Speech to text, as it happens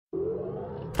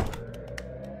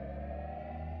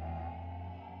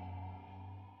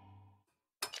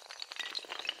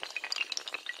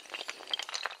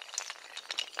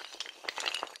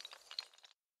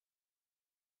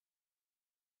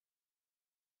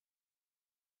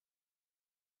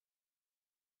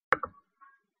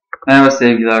Merhaba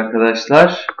sevgili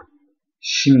arkadaşlar.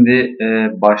 Şimdi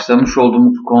başlamış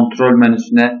olduğumuz kontrol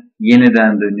menüsüne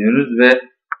yeniden dönüyoruz ve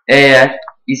eğer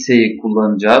ise'yi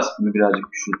kullanacağız. Bunu birazcık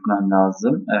küçültmem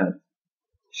lazım. Evet.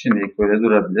 Şimdilik böyle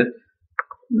durabilir.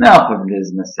 Ne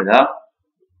yapabiliriz mesela?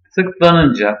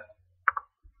 Tıklanınca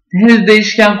henüz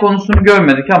değişken konusunu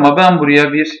görmedik ama ben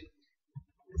buraya bir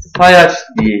sayaç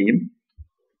diyeyim.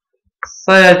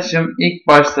 Sayaçım ilk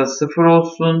başta 0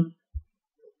 olsun.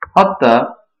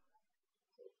 Hatta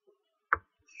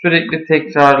sürekli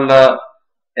tekrarla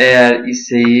eğer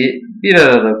ise'yi bir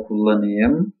arada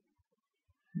kullanayım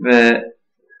ve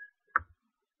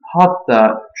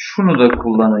hatta şunu da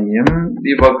kullanayım.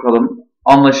 Bir bakalım,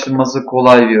 anlaşılması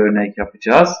kolay bir örnek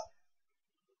yapacağız.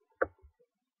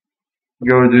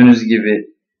 Gördüğünüz gibi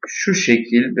şu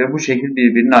şekil ve bu şekil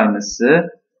birbirinin aynısı.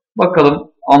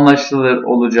 Bakalım anlaşılır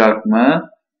olacak mı?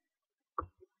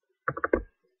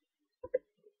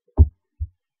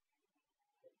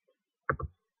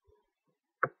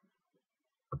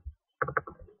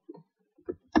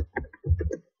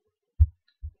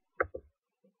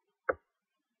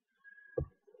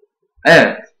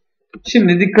 Evet.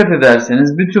 Şimdi dikkat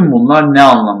ederseniz bütün bunlar ne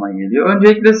anlama geliyor?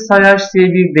 Öncelikle sayaç diye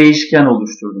bir değişken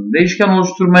oluşturdum. Değişken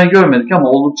oluşturmayı görmedik ama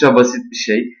oldukça basit bir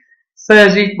şey.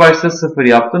 Sayacı ilk başta 0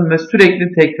 yaptım ve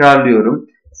sürekli tekrarlıyorum.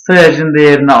 Sayacın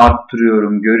değerini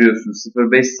arttırıyorum. Görüyorsunuz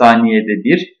 0,5 saniyede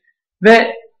bir.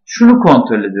 Ve şunu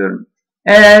kontrol ediyorum.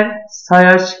 Eğer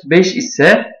sayaç 5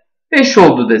 ise 5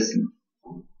 oldu desin.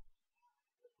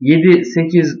 7,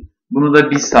 8 bunu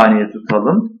da 1 saniye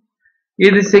tutalım.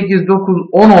 7, 8, 9,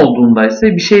 10 olduğunda ise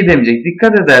bir şey demeyecek.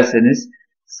 Dikkat ederseniz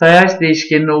sayaç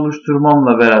değişkenini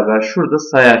oluşturmamla beraber şurada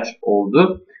sayaç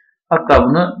oldu. Hatta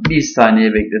bunu 1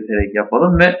 saniye bekleterek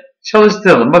yapalım ve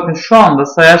çalıştıralım. Bakın şu anda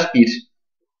sayaç 1,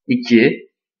 2,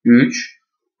 3,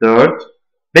 4,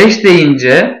 5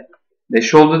 deyince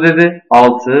 5 oldu dedi.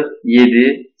 6,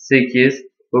 7, 8,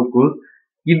 9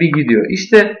 gibi gidiyor.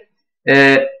 İşte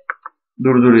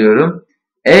durduruyorum.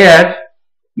 Eğer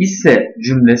ise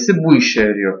cümlesi bu işe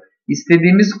yarıyor.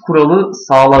 İstediğimiz kuralı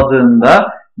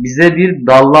sağladığında bize bir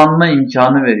dallanma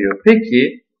imkanı veriyor.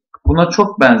 Peki buna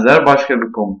çok benzer başka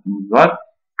bir komutumuz var.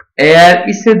 Eğer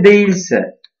ise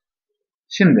değilse.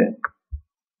 Şimdi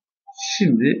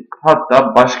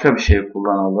hatta başka bir şey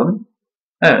kullanalım.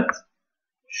 Evet.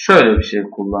 Şöyle bir şey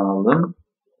kullanalım.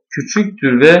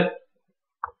 Küçüktür ve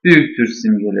büyüktür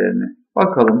simgelerini.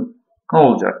 Bakalım ne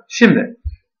olacak. Şimdi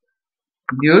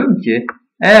diyorum ki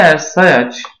eğer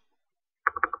sayaç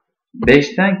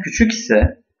 5'ten küçük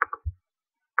ise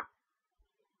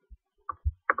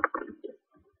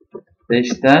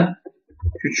 5'ten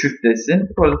küçük desin.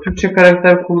 Bu arada Türkçe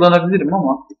karakter kullanabilirim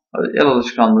ama el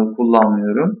alışkanlığı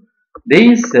kullanmıyorum.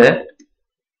 Değilse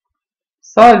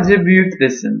sadece büyük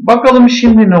desin. Bakalım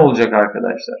şimdi ne olacak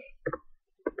arkadaşlar.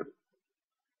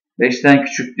 5'ten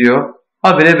küçük diyor.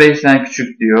 Habire 5'ten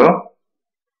küçük diyor.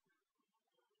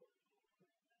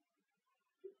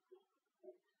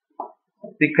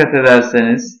 Dikkat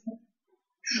ederseniz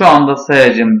şu anda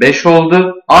sayacım 5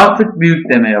 oldu. Artık büyük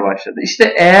demeye başladı.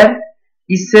 İşte eğer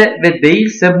ise ve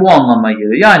değilse bu anlama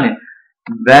geliyor. Yani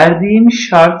verdiğim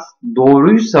şart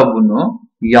doğruysa bunu,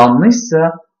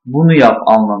 yanlışsa bunu yap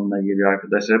anlamına geliyor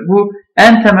arkadaşlar. Bu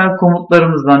en temel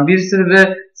komutlarımızdan birisi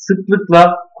ve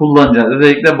sıklıkla kullanacağız.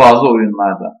 Özellikle bazı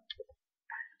oyunlarda.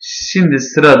 Şimdi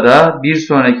sırada bir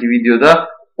sonraki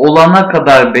videoda olana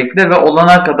kadar bekle ve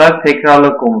olana kadar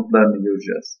tekrarla komutlarını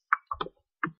göreceğiz.